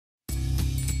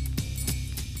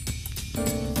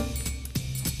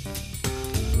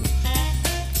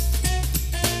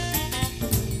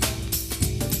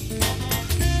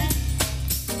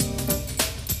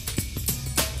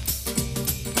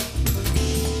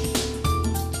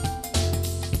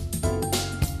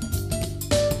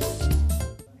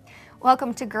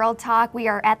Welcome to Girl Talk. We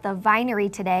are at the Vinery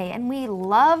today and we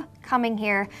love coming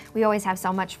here. We always have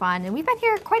so much fun and we've been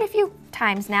here quite a few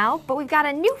times now, but we've got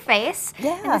a new face.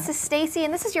 Yeah. And this is Stacy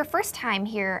and this is your first time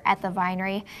here at the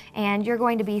Vinery and you're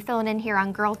going to be filling in here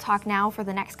on Girl Talk now for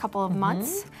the next couple of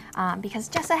months because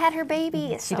Jessa had her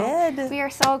baby. She did. We are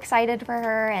so excited for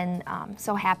her and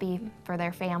so happy for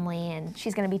their family, and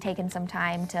she's going to be taking some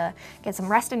time to get some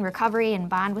rest and recovery and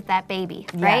bond with that baby,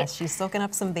 right? Yeah, she's soaking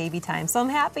up some baby time. So I'm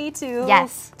happy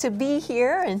to be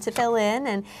here and to fill in,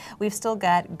 and we've still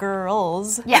got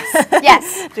girls. Yes,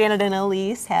 yes. Janet and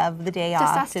Elise have the day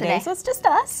off today, so it's just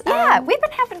us. Yeah, we've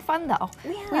been having fun though.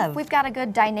 We have. We've got a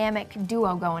good dynamic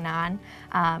duo going on,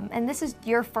 and this is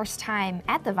your first time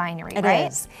at the Vinery, right?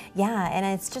 It is. Yeah, and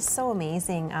it's just so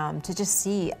amazing to just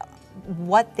see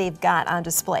what they've got on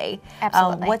display,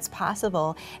 what's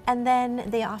possible, and then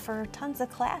they offer tons of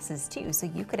classes too, so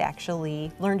you could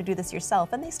actually learn to do this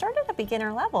yourself. And they start at a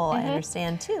beginner level, I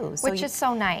understand too, so which is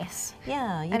so nice.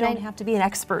 Yeah, you don't have to be an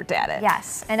expert at it.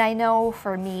 Yes, and I know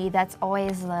for me that's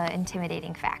always the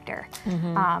intimidating factor,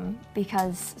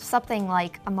 because something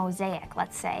like a mosaic,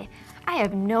 let's say, I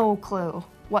have no clue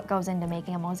what goes into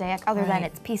making a mosaic other than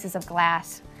it's pieces of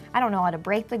glass. I don't know how to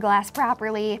break the glass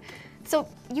properly. So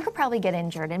you could probably get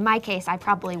injured. In my case, I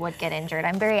probably would get injured.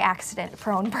 I'm a very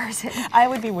accident-prone person. I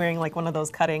would be wearing like one of those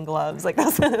cutting gloves, like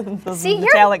those See,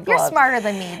 metallic gloves. You're smarter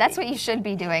than me. That's what you should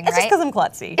be doing, It's right? just because I'm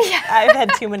klutzy. I've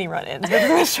had too many run-ins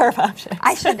with sharp objects.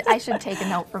 I should take a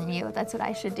note from you. That's what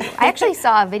I should do. I actually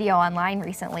saw a video online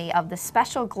recently of the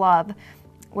special glove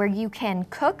where you can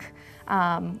cook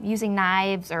using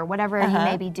knives or whatever you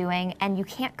may be doing, and you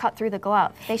can't cut through the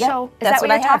glove. They show, is that what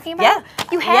you're talking about? Yeah.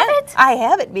 You have it? I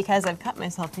have it because I've cut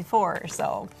myself before,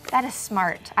 so. That is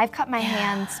smart. I've cut my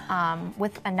hands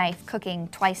with a knife cooking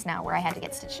twice now where I had to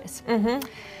get stitches.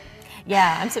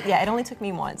 Yeah, it only took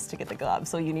me once to get the glove,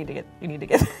 so you need to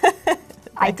get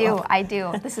I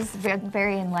do. This is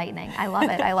very enlightening. I love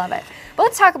it. But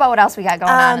let's talk about what else we got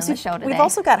going on in the show today. We've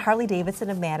also got Harley-Davidson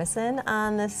of Madison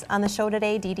on the show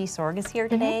today. Dee Dee Sorg is here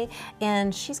today,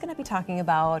 and she's going to be talking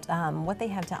about what they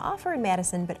have to offer in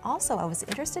Madison, but also I was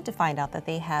interested to find out that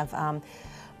they have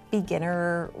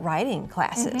beginner riding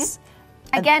classes.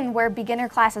 Again, where beginner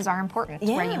classes are important,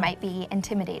 where you might be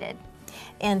intimidated.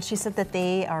 And she said that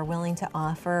they are willing to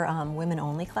offer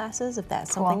women-only classes if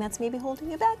that's something that's maybe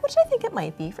holding you back, which I think it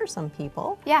might be for some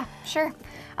people. Yeah, sure.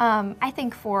 I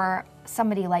think for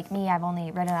somebody like me, I've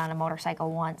only ridden on a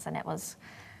motorcycle once, and it was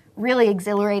really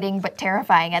exhilarating but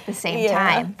terrifying at the same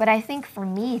time. But I think for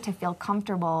me to feel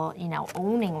comfortable,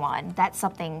 owning one, that's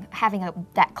something, having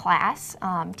that class,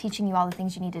 teaching you all the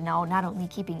things you need to know, not only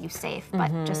keeping you safe,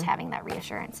 but just having that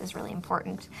reassurance is really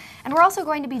important. And we're also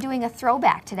going to be doing a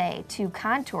throwback today to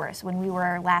contours when we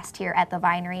were last here at the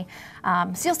Vinery.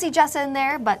 So you'll see Jessa in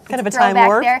there, but kind of a throwback time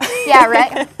warp. there. Yeah,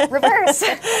 right. Reverse.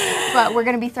 But we're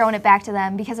going to be throwing it back to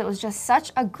them because it was just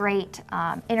such a great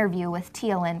interview with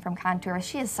Tia Lynn from Contours.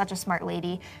 She is such a smart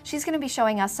lady. She's going to be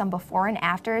showing us some before and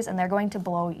afters, and they're going to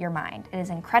blow your mind. It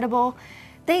is incredible.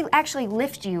 They actually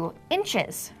lift you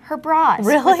inches. Her bras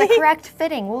with the correct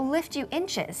fitting will lift you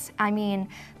inches. I mean,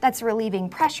 that's relieving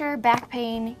pressure, back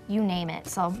pain, you name it.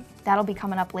 So that'll be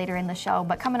coming up later in the show.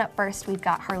 But coming up first, we've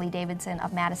got Harley-Davidson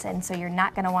of Madison, so you're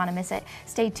not going to want to miss it.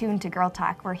 Stay tuned to Girl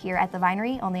Talk. We're here at the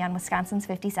Vinery, only on Wisconsin's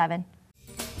 57.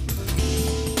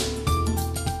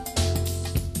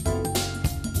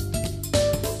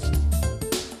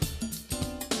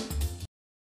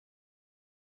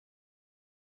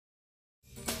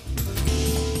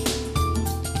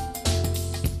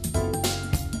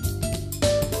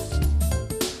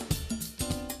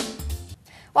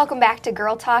 Welcome back to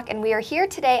Girl Talk, and we are here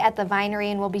today at the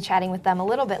Vinery, and we'll be chatting with them a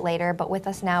little bit later, but with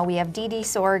us now we have Dee Dee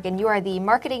Sorg, and you are the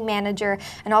marketing manager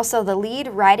and also the lead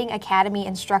riding academy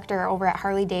instructor over at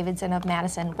Harley-Davidson of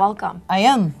Madison. Welcome. I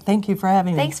am. Thank you for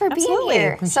having me. Thanks for being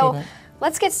here. So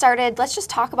let's get started. Let's just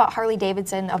talk about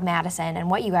Harley-Davidson of Madison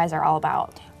and what you guys are all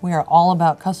about. We are all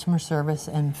about customer service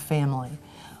and family.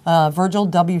 Virgil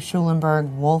W.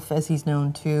 Schulenberg, Wolf as he's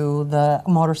known to the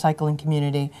motorcycling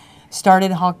community,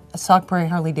 started Sauk Prairie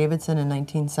Harley-Davidson in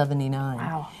 1979.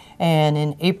 Wow. And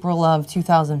in April of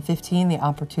 2015, the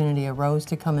opportunity arose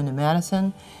to come into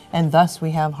Madison, and thus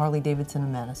we have Harley-Davidson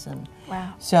in Madison.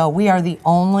 Wow. So we are the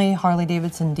only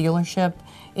Harley-Davidson dealership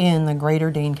in the greater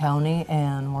Dane County,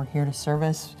 and we're here to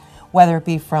service, whether it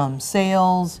be from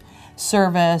sales,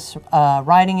 service,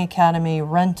 riding academy,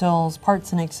 rentals,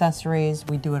 parts and accessories.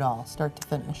 We do it all, start to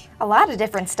finish. A lot of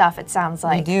different stuff, it sounds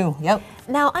like. We do, yep.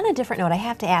 Now, on a different note, I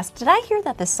have to ask, did I hear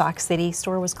that the Sauk City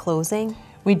store was closing?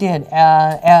 We did.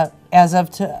 As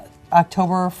of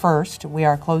October 1st, we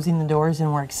are closing the doors,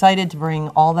 and we're excited to bring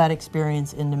all that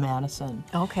experience into Madison.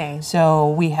 Okay. So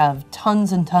we have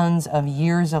tons and tons of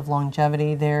years of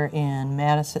longevity there in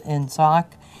Madison, in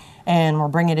Sauk, and we're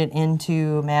bringing it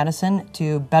into Madison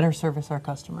to better service our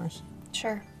customers.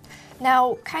 Sure.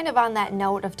 Now, kind of on that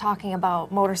note of talking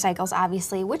about motorcycles,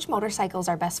 obviously, which motorcycles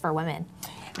are best for women?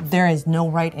 There is no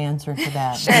right answer to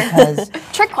that because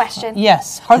trick question.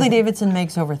 Yes, Harley-Davidson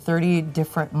makes over 30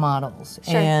 different models,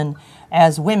 and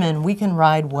as women, we can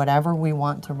ride whatever we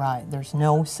want to ride. There's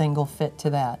no single fit to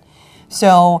that.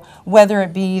 So whether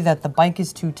it be that the bike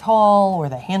is too tall or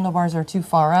the handlebars are too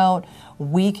far out,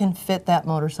 we can fit that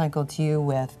motorcycle to you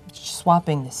with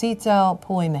swapping the seats out,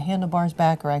 pulling the handlebars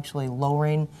back, or actually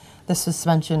lowering the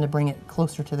suspension to bring it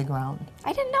closer to the ground.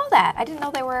 I didn't know that. I didn't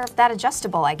know they were that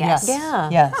adjustable, I guess. Yes. Yeah.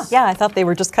 Yes. Huh. Yeah, I thought they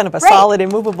were just kind of a solid,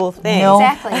 immovable thing. No,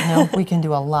 Exactly. No, we can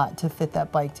do a lot to fit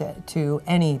that bike to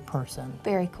any person.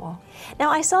 Very cool.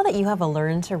 Now, I saw that you have a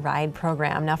Learn to Ride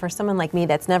program. Now, for someone like me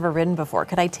that's never ridden before,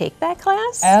 could I take that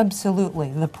class?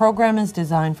 Absolutely. The program is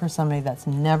designed for somebody that's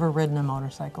never ridden a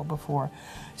motorcycle before.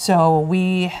 So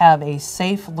we have a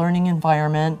safe learning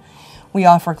environment. We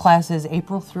offer classes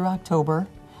April through October.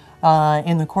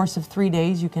 In the course of 3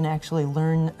 days, you can actually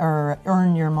learn or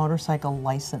earn your motorcycle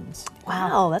license.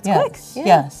 Wow, that's quick.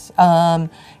 Yeah. Yes.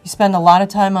 You spend a lot of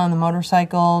time on the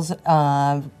motorcycles.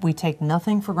 We take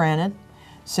nothing for granted.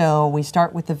 So we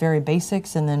start with the very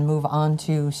basics and then move on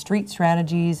to street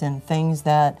strategies and things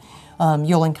that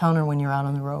you'll encounter when you're out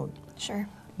on the road. Sure.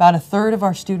 About a third of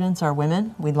our students are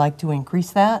women. We'd like to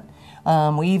increase that.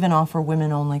 We even offer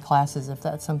women-only classes if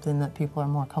that's something that people are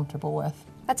more comfortable with.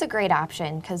 That's a great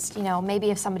option because, you know, maybe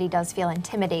if somebody does feel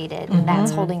intimidated and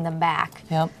that's holding them back,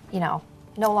 you know,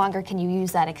 no longer can you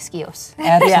use that excuse.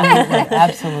 Absolutely,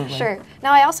 absolutely. Sure.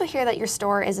 Now, I also hear that your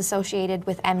store is associated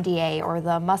with MDA, or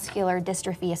the Muscular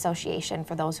Dystrophy Association,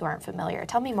 for those who aren't familiar.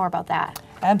 Tell me more about that.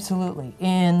 Absolutely.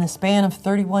 In the span of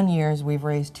 31 years, we've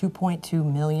raised $2.2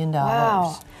 million.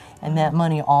 Wow. And that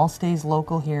money all stays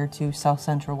local here to South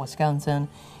Central Wisconsin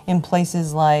in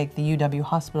places like the UW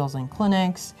hospitals and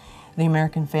clinics, the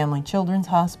American Family Children's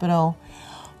Hospital.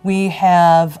 We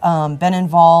have been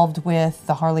involved with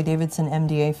the Harley-Davidson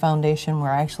MDA Foundation. We're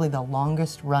actually the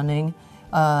longest running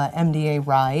MDA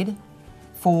ride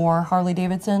for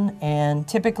Harley-Davidson, and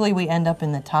typically we end up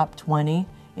in the top 20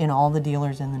 in all the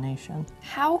dealers in the nation.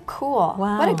 How cool.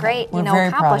 Wow. What a great, We're you know, very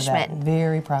accomplishment proud of that.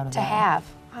 Very proud of to that. have.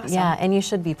 Awesome. Yeah, and you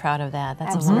should be proud of that.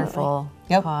 That's Absolutely. a wonderful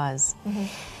Yep. cause.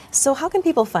 So how can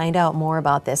people find out more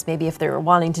about this? Maybe if they're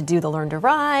wanting to do the Learn to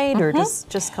Ride or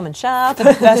just come and shop?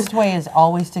 The best way is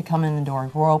always to come in the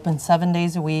door. We're open 7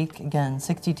 days a week. Again,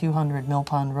 6200 Mill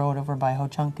Pond Road over by Ho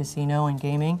Chunk Casino and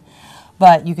Gaming.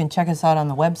 But you can check us out on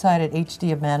the website at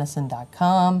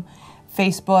hdofmadison.com.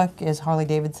 Facebook is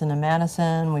Harley-Davidson of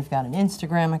Madison. We've got an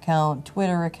Instagram account,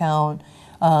 Twitter account.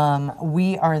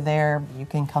 We are there. You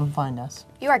can come find us.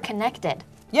 You are connected.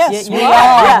 Yes, you we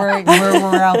are. are.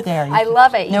 We're out there. I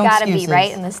love it. You No gotta excuses. be,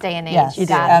 right, in this day and age. Yes, you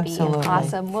gotta be. absolutely.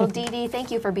 Awesome. Well, Dee Dee,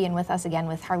 thank you for being with us again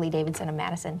with Harley-Davidson of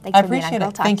Madison. Thanks I for being on appreciate Girl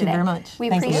it. Talk Thank you today. very much. We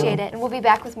Thank you. appreciate it. And we'll be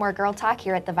back with more Girl Talk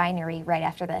here at the Vinery right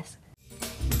after this.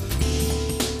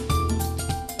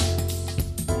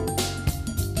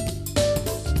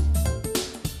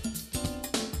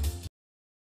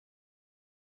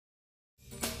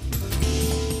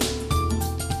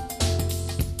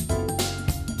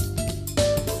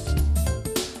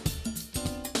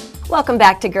 Welcome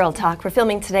back to Girl Talk. We're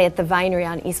filming today at the Vinery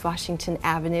on East Washington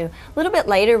Avenue. A little bit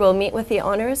later, we'll meet with the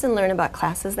owners and learn about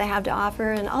classes they have to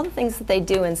offer and all the things that they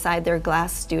do inside their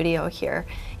glass studio here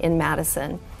in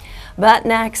Madison. But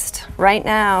next, right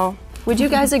now, would you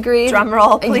guys agree? Drum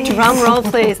roll, please. Drum roll,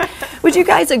 please. Would you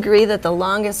guys agree that the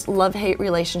longest love-hate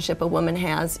relationship a woman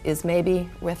has is maybe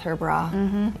with her bra?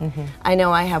 I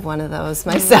know I have one of those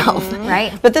myself.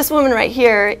 Right. But this woman right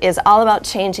here is all about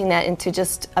changing that into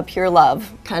just a pure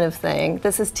love kind of thing.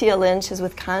 This is Tia Lynn. She's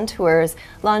with Contours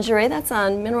Lingerie. That's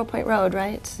on Mineral Point Road,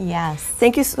 right? Yes.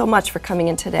 Thank you so much for coming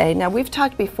in today. Now, we've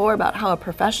talked before about how a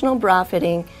professional bra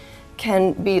fitting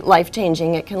can be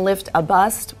life-changing. It can lift a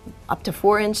bust up to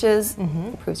 4 inches,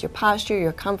 improves your posture,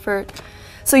 your comfort.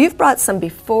 So you've brought some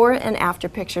before and after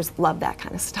pictures, love that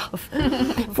kind of stuff,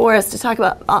 for us to talk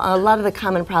about a lot of the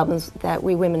common problems that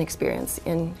we women experience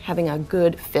in having a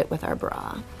good fit with our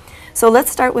bra. So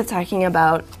let's start with talking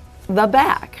about the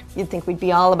back. You'd think we'd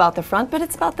be all about the front, but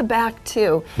it's about the back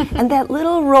too. And that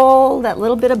little roll, that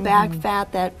little bit of back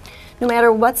fat that no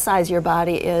matter what size your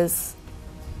body is,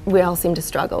 we all seem to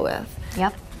struggle with.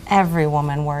 Yep. Every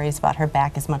woman worries about her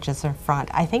back as much as her front.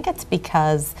 I think it's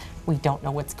because we don't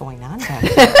know what's going on there.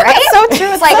 Right? So true.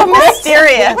 It's like, So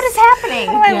mysterious. curious. What is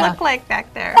happening? What do I look like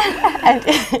back there? And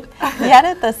yet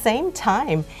at the same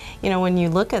time, you know, when you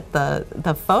look at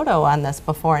the photo on this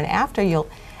before and after,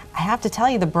 I have to tell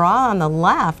you, the bra on the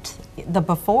left, the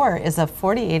before is a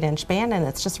 48-inch band, and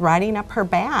it's just riding up her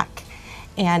back.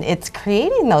 And it's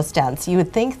creating those dents. You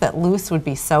would think that loose would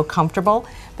be so comfortable,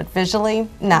 but visually,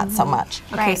 not so much.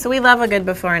 Okay, so we love a good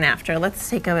before and after. Let's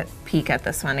take a peek at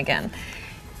this one again.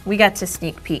 We got to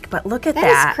sneak peek, but look at that.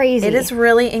 That is crazy. It is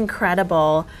really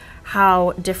incredible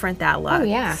how different that looks. Oh,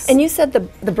 yeah. And you said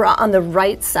the bra on the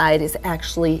right side is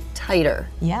actually tighter.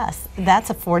 Yes, that's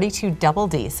a 42 double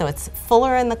D, so it's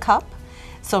fuller in the cup.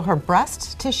 So her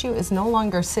breast tissue is no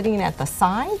longer sitting at the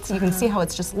sides. You can see how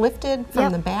it's just lifted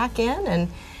from the back in, and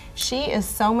she is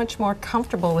so much more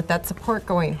comfortable with that support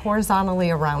going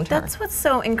horizontally around her. That's what's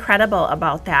so incredible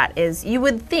about that is you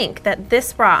would think that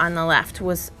this bra on the left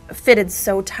was fitted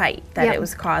so tight that it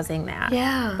was causing that.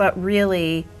 Yeah. But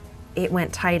really, it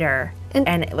went tighter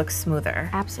and it looks smoother.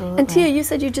 Absolutely. And Tia, you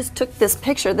said you just took this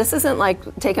picture. This isn't like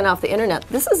taken off the internet.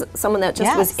 This is someone that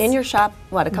just was in your shop,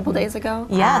 what, a couple days ago?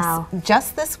 Yes, Wow.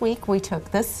 just this week we took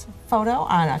this photo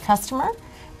on a customer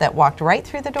that walked right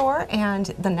through the door, and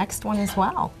the next one as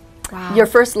well. Wow. Your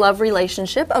first love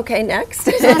relationship. Okay, next.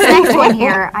 So this next one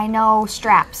here, I know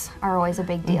straps are always a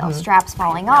big deal. Straps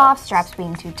falling off, straps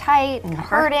being too tight and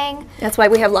hurting. That's why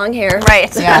we have long hair.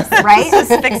 Right. Yes, right? This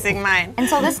is fixing mine. And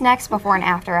so this next before and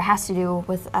after has to do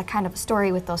with a kind of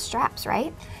story with those straps,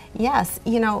 right? Yes,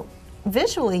 you know,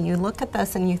 visually you look at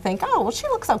this and you think, oh, well, she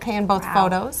looks okay in both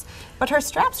photos, but her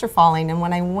straps are falling, and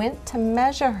when I went to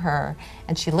measure her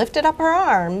and she lifted up her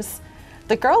arms,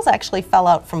 the girls actually fell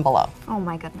out from below. Oh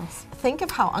my goodness. Think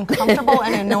of how uncomfortable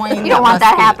and annoying You don't want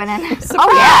that happening.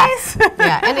 Oh, yeah.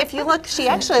 Yeah, and if you look, she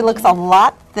actually looks a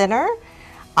lot thinner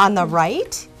on the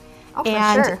right. Oh, for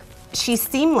and sure. she's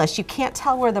seamless. You can't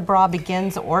tell where the bra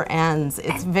begins or ends.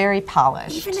 It's very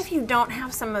polished. Even if you don't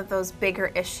have some of those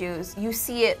bigger issues, you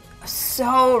see it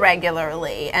so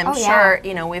regularly. I'm sure,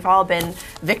 you know, we've all been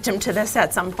victim to this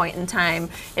at some point in time,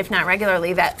 if not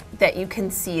regularly, that you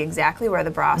can see exactly where the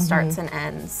bra starts and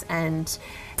ends. And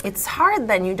it's hard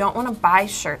then. You don't want to buy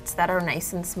shirts that are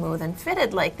nice and smooth and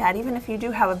fitted like that, even if you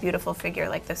do have a beautiful figure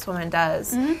like this woman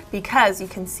does, because you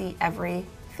can see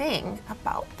everything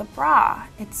about the bra.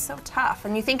 It's so tough.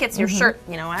 And you think it's your shirt,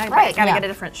 you know, I gotta get a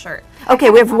different shirt.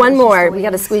 Okay, we have one more. We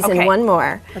got to squeeze in one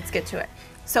more. Let's get to it.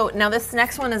 So now this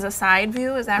next one is a side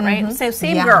view, is that right? So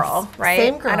same Yes. girl, right?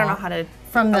 Same girl. I don't know how to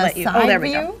From the I'll let you- side there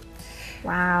we go. view,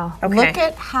 Wow. Okay. look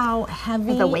at how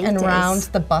heavy The weight and is. round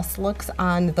the bust looks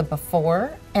on the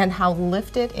before, and how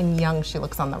lifted and young she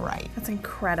looks on the right. That's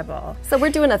incredible. So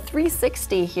we're doing a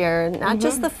 360 here, not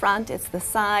just the front, it's the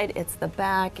side, it's the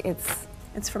back,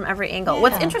 It's from every angle.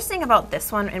 What's interesting about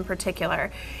this one in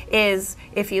particular is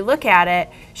if you look at it,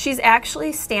 she's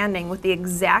actually standing with the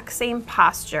exact same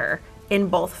posture in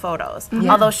both photos.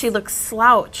 Although she looks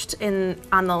slouched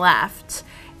on the left,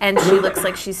 and she looks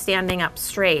like she's standing up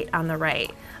straight on the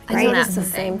right. I noticed the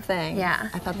same thing. Yeah.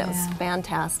 I thought that was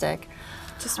fantastic.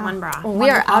 Just one bra. We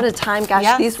are out of time. Gosh,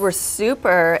 Yes. these were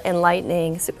super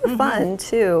enlightening, super fun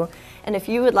too. And if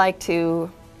you would like to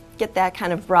get that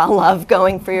kind of bra love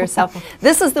going for yourself,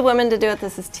 this is the woman to do it.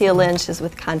 This is Tia Lynn. She's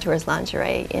with Contours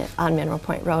Lingerie on Mineral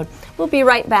Point Road. We'll be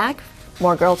right back.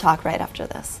 More Girl Talk right after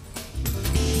this.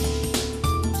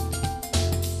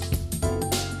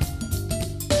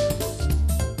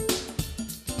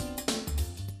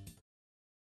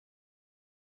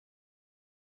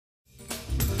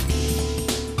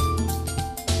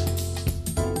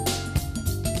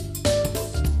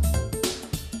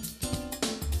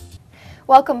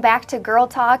 Welcome back to Girl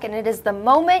Talk, and it is the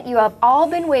moment you have all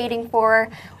been waiting for.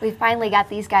 We finally got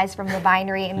these guys from the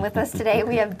Vinery, and with us today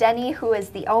we have Denny, who is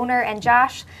the owner, and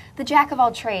Josh, the Jack of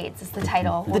all trades is the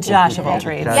title. The Josh of all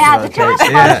trades. Yeah, the Josh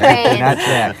of all trades. Not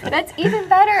Jack. That's even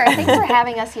better. Thanks for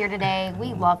having us here today.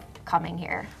 We love coming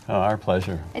here. Oh, our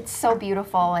pleasure. It's so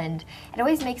beautiful, and it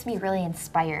always makes me really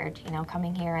inspired, you know,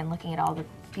 coming here and looking at all the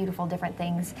beautiful different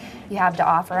things you have to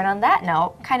offer. And on that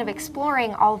note, kind of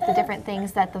exploring all of the different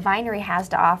things that the Vinery has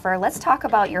to offer, let's talk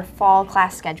about your fall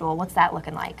class schedule. What's that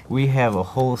looking like? We have a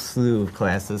whole slew of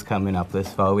classes coming up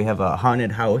this fall. We have a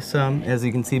haunted house, as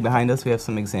you can see behind us. We have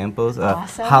some examples.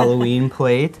 Awesome. Halloween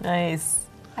plate. Nice.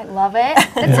 I love it.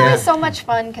 It's always so much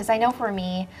fun because I know for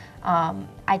me,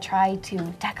 I try to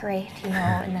decorate, in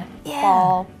the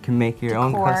fall. You can make your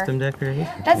own decor. custom decoration.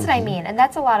 That's what I mean, and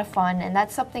that's a lot of fun, and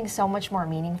that's something so much more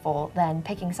meaningful than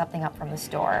picking something up from the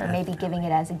store, or maybe giving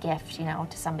it as a gift,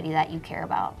 to somebody that you care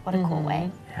about. What a cool way.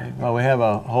 Well, we have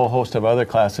a whole host of other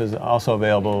classes also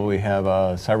available. We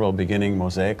have several beginning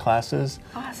mosaic classes.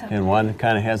 Awesome. And one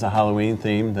kind of has a Halloween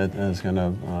theme that is going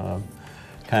to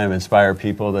kind of inspire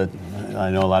people. That I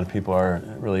know a lot of people are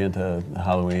really into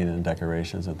Halloween and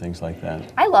decorations and things like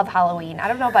that. I love Halloween. I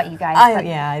don't know about you guys, but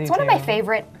I do it's one of my too.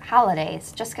 favorite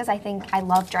holidays, just because I think I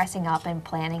love dressing up and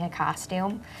planning a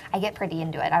costume. I get pretty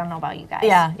into it. I don't know about you guys.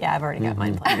 Yeah, I've already got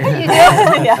mine planned. You do?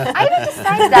 I haven't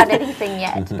decided on anything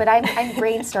yet, but I'm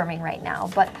brainstorming right now.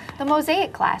 But the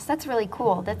mosaic class, that's really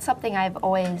cool. That's something I've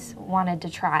always wanted to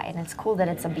try, and it's cool that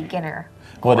it's a beginner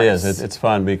Well, it is. course. It's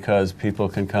fun because people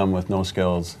can come with no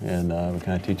skills, and we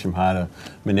kind of teach them how to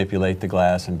manipulate the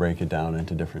glass and break it down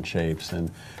into different shapes.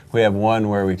 And we have one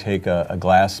where we take a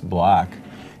glass block,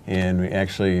 and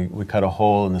we cut a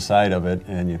hole in the side of it,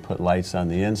 and you put lights on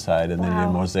the inside, and then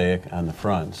you mosaic on the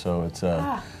front. So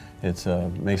it's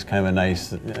makes kind of a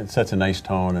nice. It sets a nice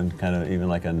tone, and kind of even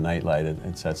like a night light,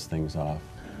 it sets things off.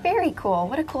 Very cool.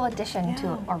 What a cool addition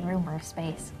to a room or a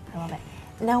space. I love it.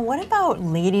 Now, what about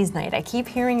Ladies' Night? I keep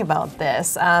hearing about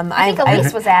this. I think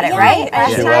Elise was at it, right?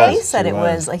 Last She time was, you said she it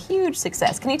was a huge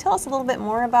success. Can you tell us a little bit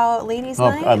more about Ladies' Oh,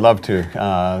 Night? I'd love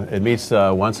to. It meets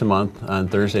once a month on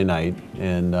Thursday night,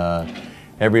 and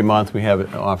every month we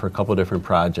offer a couple different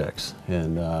projects.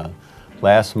 And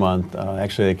last month,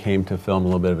 actually, they came to film a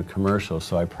little bit of a commercial,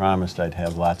 so I promised I'd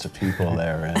have lots of people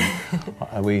there.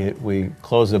 And we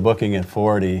closed the booking at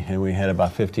 40, and we had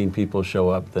about 15 people show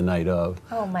up the night of.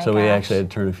 Oh my So we gosh. actually had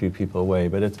to turn a few people away.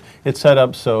 But it's set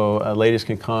up so ladies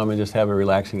can come and just have a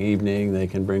relaxing evening. They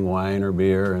can bring wine or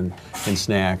beer and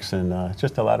snacks, and it's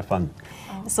just a lot of fun.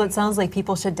 So it sounds like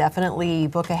people should definitely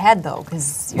book ahead, though,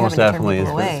 because you're Most having to turn definitely,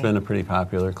 people away. it's been a pretty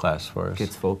popular class for us.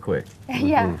 Gets full quick.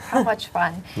 Yeah, how much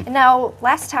fun. And now,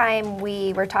 last time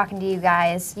we were talking to you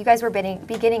guys were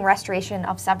beginning restoration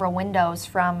of several windows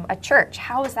from a church.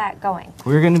 How is that going?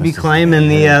 We're going to be climbing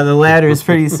the ladders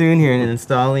pretty soon here and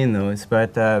installing those,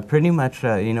 but pretty much,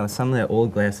 some of that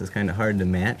old glass is kind of hard to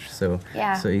match, so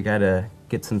you got to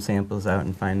get some samples out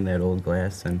and find that old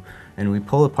glass, and we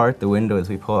pull apart the windows,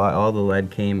 we pull out all the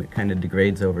lead came, it kind of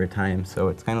degrades over time, so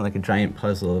it's kind of like a giant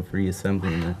puzzle of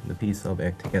reassembling the piece all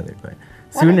back together, but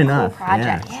soon enough. Cool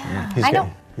project.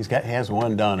 Yeah. He has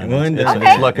one done, and One it's, done.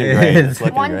 it's looking great. It's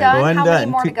looking One great. done? One How done.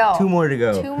 many more to go? Two more to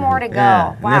go. Two more to go. Yeah,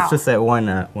 Wow. and that's just that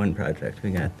one project.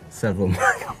 We got several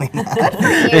more going on. Good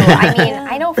for you. I mean,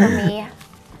 I know for me,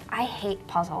 I hate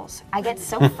puzzles. I get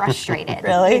so frustrated.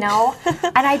 Really? And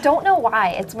I don't know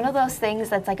why. It's one of those things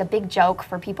that's like a big joke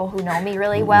for people who know me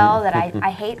really well, that I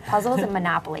hate puzzles and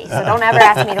Monopoly. So don't ever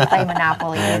ask me to play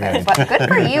Monopoly either. But good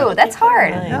for you. That's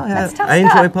hard. That's tough I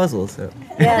stuff. enjoy puzzles, so.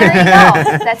 There you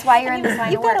go. That's why you're in this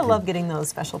line You've of got work. to love getting those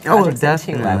special Oh, projects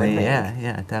in, too, I would definitely. think.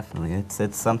 Yeah, definitely.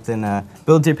 It's something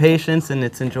builds your patience, and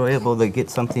it's enjoyable to get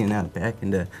something out back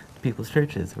into people's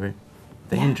churches where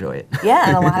they enjoy it. Yeah,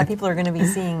 and a lot of people are going to be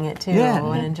seeing it too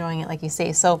and enjoying it, like you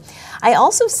say. So I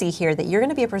also see here that you're going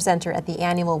to be a presenter at the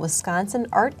annual Wisconsin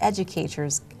Art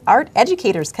Educators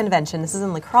Convention. This is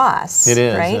in La Crosse. It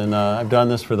is, right? and I've done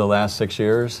this for the last 6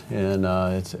 years, and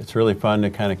it's really fun to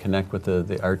kind of connect with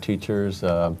the art teachers.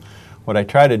 What I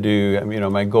try to do,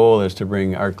 my goal is to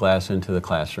bring art class into the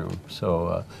classroom.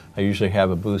 So I usually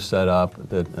have a booth set up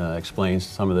that explains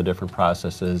some of the different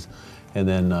processes. And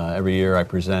then every year I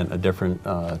present a different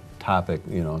topic,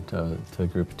 to a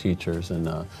group of teachers.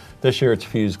 And this year it's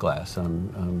fused glass.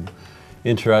 I'm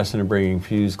interested in bringing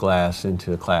fused glass into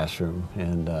the classroom,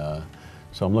 and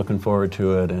so I'm looking forward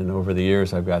to it. And over the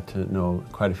years I've got to know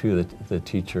quite a few of the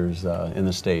teachers in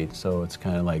the state. So it's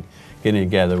kind of like getting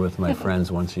together with my friends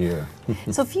once a year.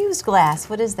 So fused glass,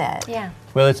 what is that? Yeah.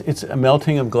 Well, it's a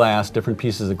melting of glass, different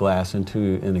pieces of glass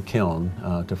in a kiln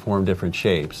to form different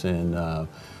shapes. And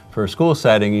for a school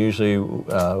setting, usually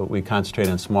we concentrate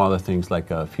on smaller things like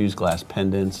fused glass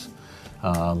pendants,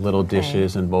 little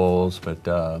dishes and bowls. But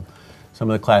some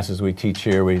of the classes we teach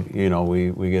here, we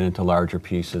get into larger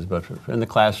pieces. But in the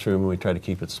classroom, we try to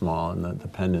keep it small, and the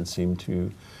pendants seem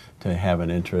to have an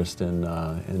interest, and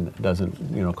it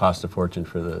doesn't cost a fortune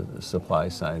for the supply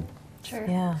side. Sure.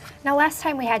 Yeah. Now, last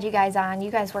time we had you guys on,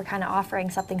 you guys were kind of offering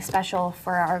something special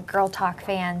for our Girl Talk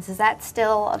fans. Is that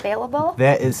still available?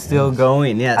 That is still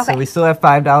going, yeah. Okay. So we still have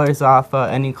 $5 off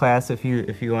any class if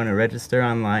you want to register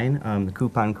online. The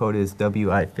coupon code is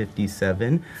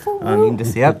WI57. You can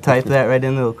just type that right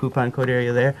in the little coupon code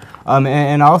area there.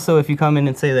 And also, if you come in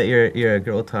and say that you're a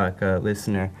Girl Talk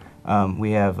listener,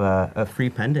 we have a free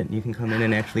pendant. You can come in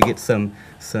and actually get some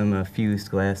fused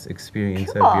glass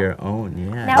experience Cool. of your own.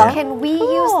 Yeah. Now, can we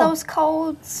use those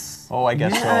codes? Oh, I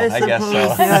guess so. I guess so.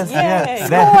 Yes.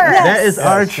 That is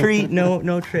our treat.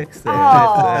 No tricks there.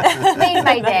 Oh, made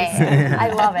my day.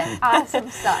 I love it. Awesome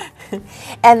stuff.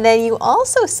 And then you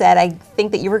also said, I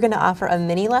think that you were going to offer a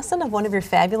mini lesson of one of your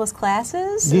fabulous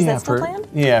classes. Is that still planned?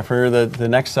 Yeah, for the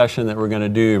next session that we're going to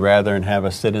do, rather than have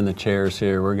us sit in the chairs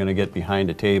here, we're going to get behind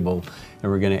a table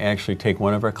and we're going to actually take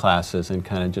one of our classes and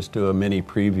kind of just do a mini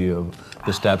preview of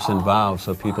the steps involved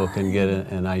so people can get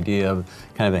an idea of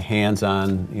kind of a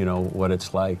hands-on, what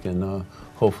it's like, and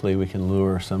hopefully we can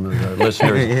lure some of the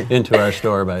listeners into our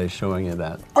store by showing you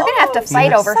that. We're going to have to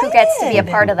fight over who gets to be a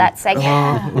part of that segment.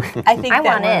 I think I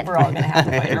want in. we're all going to have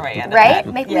to fight our way in. Right?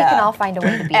 Maybe we can all find a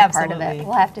way to be a part of it. Absolutely.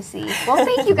 We'll have to see. Well,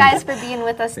 thank you guys for being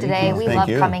with us today. you. We Thank love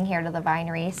you. coming here to the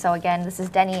Vinery. So again, this is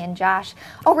Denny and Josh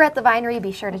over at the Vinery.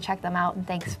 Be sure to check them out, and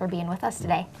thanks for being with us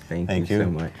today. Thank you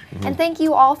so much. And thank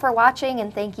you all for watching,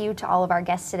 and thank you to all of our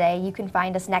guests today. You can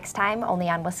find us next time only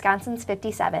on Wisconsin's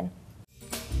 57.